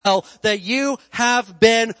tell that you have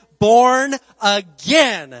been born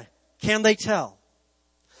again? Can they tell?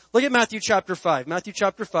 Look at Matthew chapter 5. Matthew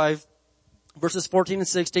chapter 5, verses 14 and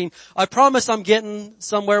 16. I promise I'm getting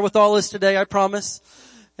somewhere with all this today. I promise.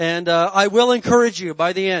 And I will encourage you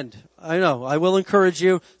by the end. I know, I will encourage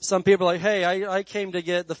you. Some people are like, hey, I came to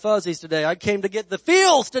get the fuzzies today. I came to get the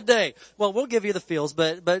feels today. Well, we'll give you the feels,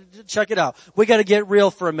 but check it out. We gotta get real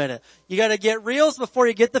for a minute. You gotta get reals before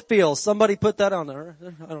you get the feels. Somebody put that on there.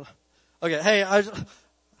 I don't know. Okay, hey,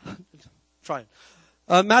 try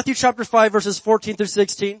it. Matthew chapter 5 verses 14 through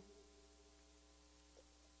 16.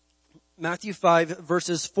 Matthew 5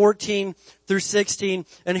 verses 14 through 16.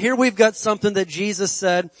 And here we've got something that Jesus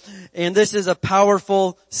said, and this is a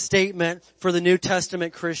powerful statement for the New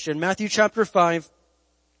Testament Christian. Matthew chapter 5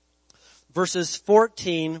 verses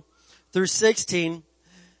 14 through 16.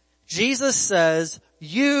 Jesus says,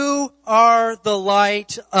 you are the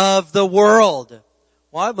light of the world.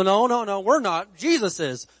 What? Well, no, we're not. Jesus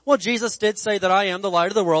is. Well, Jesus did say that I am the light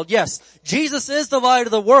of the world. Yes, Jesus is the light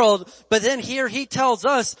of the world, but then here he tells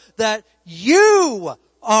us that you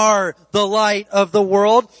are the light of the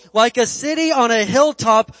world, like a city on a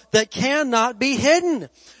hilltop that cannot be hidden.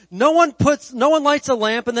 No one lights a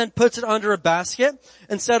lamp and then puts it under a basket.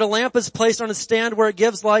 Instead, a lamp is placed on a stand where it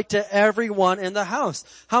gives light to everyone in the house.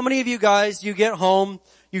 How many of you guys, you get home,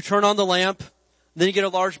 you turn on the lamp, then you get a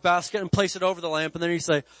large basket and place it over the lamp, and then you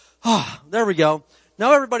say, there we go.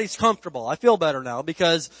 Now everybody's comfortable. I feel better now,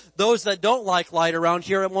 because those that don't like light around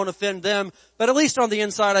here, it won't offend them. But at least on the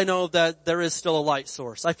inside, I know that there is still a light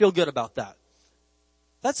source. I feel good about that.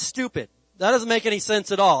 That's stupid. That doesn't make any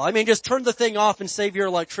sense at all. I mean, just turn the thing off and save your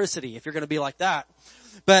electricity if you're going to be like that.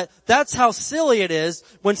 But that's how silly it is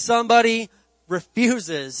when somebody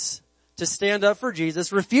refuses to stand up for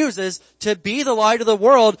Jesus, refuses to be the light of the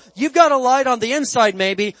world. You've got a light on the inside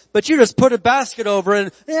maybe, but you just put a basket over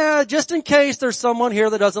and, just in case there's someone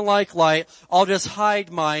here that doesn't like light, I'll just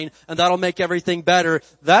hide mine and that'll make everything better.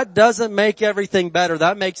 That doesn't make everything better.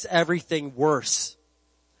 That makes everything worse.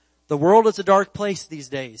 The world is a dark place these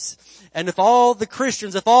days. And if all the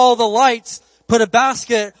Christians, if all the lights put a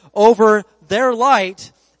basket over their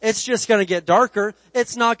light, it's just going to get darker.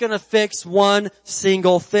 It's not going to fix one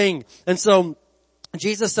single thing. And so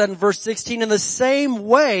Jesus said in verse 16, in the same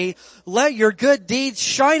way, let your good deeds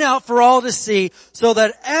shine out for all to see, so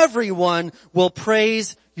that everyone will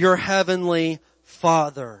praise your heavenly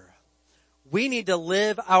Father. We need to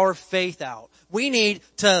live our faith out. We need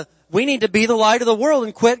to be the light of the world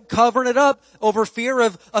and quit covering it up over fear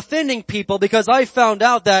of offending people, because I found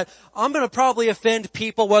out that I'm going to probably offend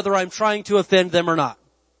people whether I'm trying to offend them or not.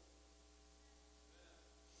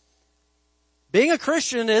 Being a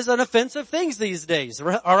Christian is an offensive thing these days,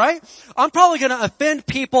 all right? I'm probably going to offend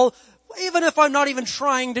people even if I'm not even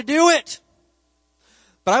trying to do it.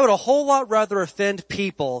 But I would a whole lot rather offend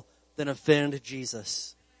people than offend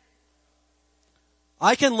Jesus.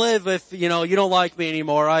 I can live if, you don't like me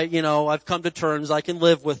anymore. I've come to terms. I can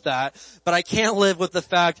live with that. But I can't live with the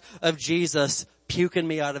fact of Jesus puking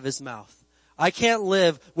me out of his mouth. I can't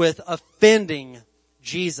live with offending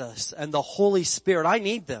Jesus and the Holy Spirit. I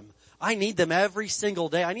need them. I need them every single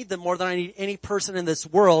day. I need them more than I need any person in this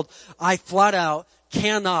world. I flat out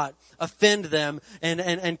cannot offend them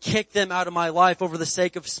and kick them out of my life over the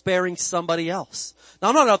sake of sparing somebody else. Now,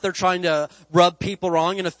 I'm not out there trying to rub people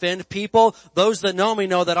wrong and offend people. Those that know me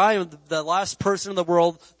know that I am the last person in the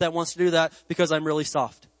world that wants to do that, because I'm really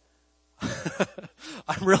soft.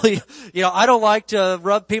 I'm really, I don't like to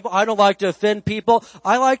rub people. I don't like to offend people.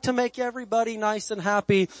 I like to make everybody nice and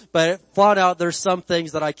happy, but flat out, there's some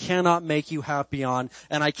things that I cannot make you happy on,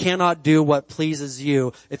 and I cannot do what pleases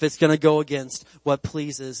you if it's going to go against what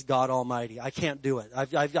pleases God Almighty. I can't do it.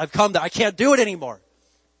 I've come to, I can't do it anymore.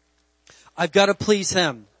 I've got to please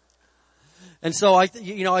Him. And so I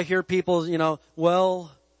hear people,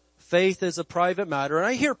 faith is a private matter. And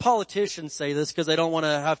I hear politicians say this because they don't want to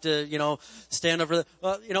have to, stand over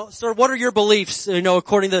sir, what are your beliefs,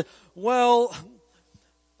 according to,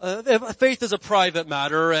 faith is a private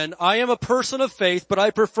matter and I am a person of faith, but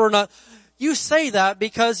I prefer not. You say that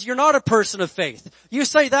because you're not a person of faith. You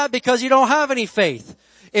say that because you don't have any faith.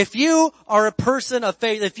 If you are a person of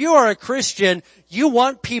faith, if you are a Christian, you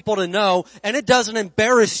want people to know, and it doesn't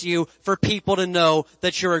embarrass you for people to know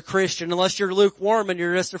that you're a Christian, unless you're lukewarm and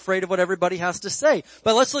you're just afraid of what everybody has to say.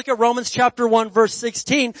 But let's look at Romans chapter 1 verse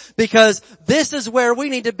 16, because this is where we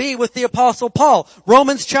need to be with the Apostle Paul.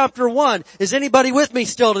 Romans chapter 1. Is anybody with me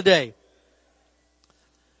still today?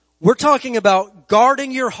 We're talking about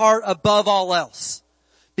guarding your heart above all else,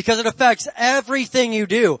 because it affects everything you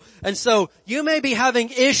do. And so you may be having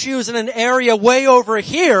issues in an area way over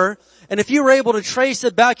here, And if you were able to trace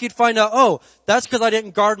it back, you'd find out, oh, that's because I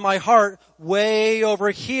didn't guard my heart way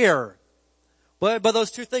over here. But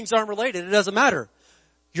those two things aren't related. It doesn't matter.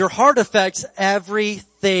 Your heart affects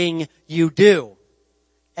everything you do.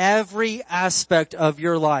 Every aspect of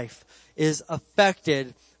your life is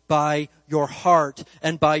affected by your heart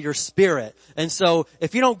and by your spirit. And so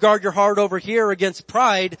if you don't guard your heart over here against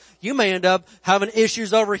pride, you may end up having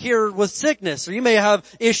issues over here with sickness, or you may have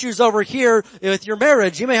issues over here with your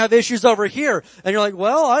marriage. You may have issues over here. And you're like,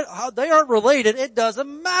 well, they aren't related. It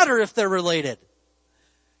doesn't matter if they're related.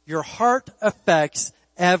 Your heart affects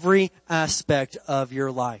every aspect of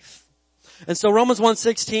your life. And so Romans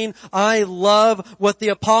 1:16, I love what the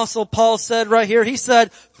Apostle Paul said right here. He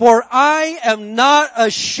said, for I am not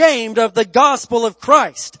ashamed of the gospel of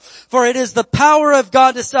Christ, for it is the power of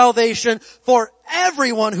God to salvation for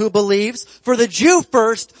everyone who believes, for the Jew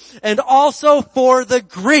first, and also for the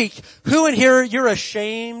Greek. Who in here, you're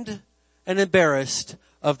ashamed and embarrassed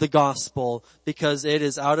of the gospel because it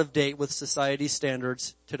is out of date with society's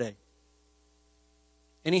standards today?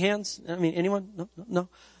 Any hands? I mean, anyone? No.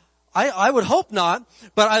 I would hope not,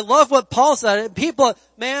 but I love what Paul said.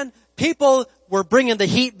 People were bringing the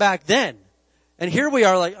heat back then. And here we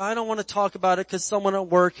are like, I don't want to talk about it because someone at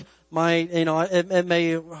work might, it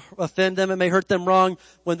may offend them, it may hurt them wrong.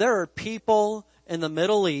 When there are people in the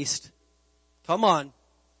Middle East, come on.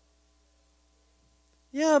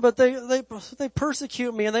 Yeah, but they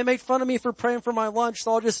persecute me and they make fun of me for praying for my lunch,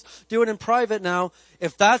 so I'll just do it in private now.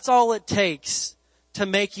 If that's all it takes to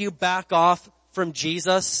make you back off from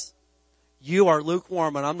Jesus, you are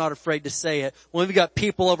lukewarm, and I'm not afraid to say it. When we've got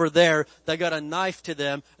people over there that got a knife to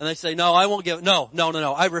them, and they say, no, I won't give, no,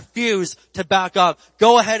 I refuse to back up.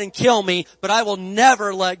 Go ahead and kill me, but I will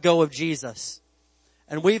never let go of Jesus.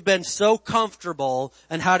 And we've been so comfortable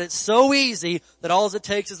and had it so easy that all it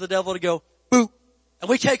takes is the devil to go, boop, and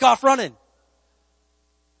we take off running.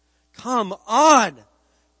 Come on,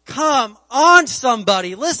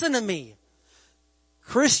 somebody, listen to me.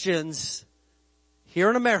 Christians here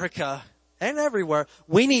in America and everywhere,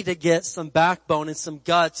 we need to get some backbone and some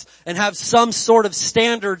guts and have some sort of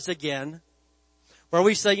standards again where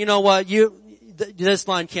we say, you know what, this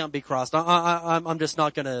line can't be crossed. I'm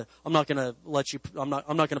not gonna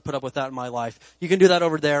put up with that in my life. You can do that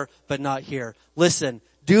over there, but not here. Listen,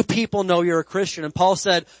 do people know you're a Christian? And Paul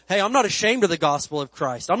said, hey, I'm not ashamed of the gospel of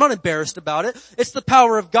Christ. I'm not embarrassed about it. It's the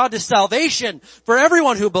power of God to salvation for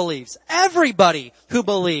everyone who believes. Everybody who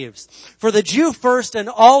believes. For the Jew first and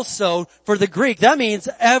also for the Greek. That means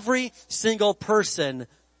every single person.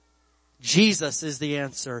 Jesus is the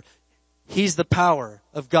answer. He's the power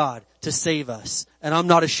of God to save us. And I'm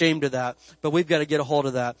not ashamed of that, but we've got to get a hold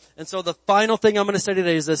of that. And so the final thing I'm going to say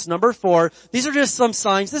today is this. Number 4, these are just some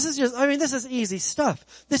signs. This is easy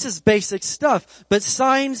stuff. This is basic stuff, but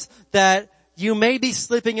signs that you may be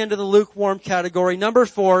slipping into the lukewarm category. Number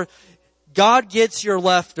 4, God gets your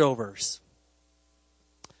leftovers.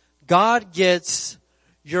 God gets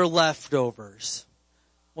your leftovers.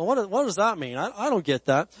 Well, what does that mean? I don't get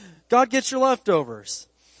that. God gets your leftovers.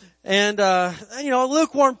 And, a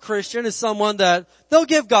lukewarm Christian is someone that they'll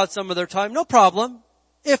give God some of their time. No problem.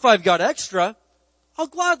 If I've got extra, I'll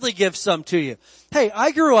gladly give some to you. Hey,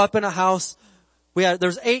 I grew up in a house.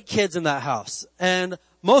 There's 8 kids in that house, and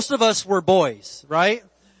most of us were boys, right?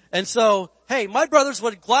 And so, hey, my brothers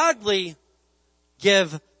would gladly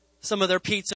give some of their pizza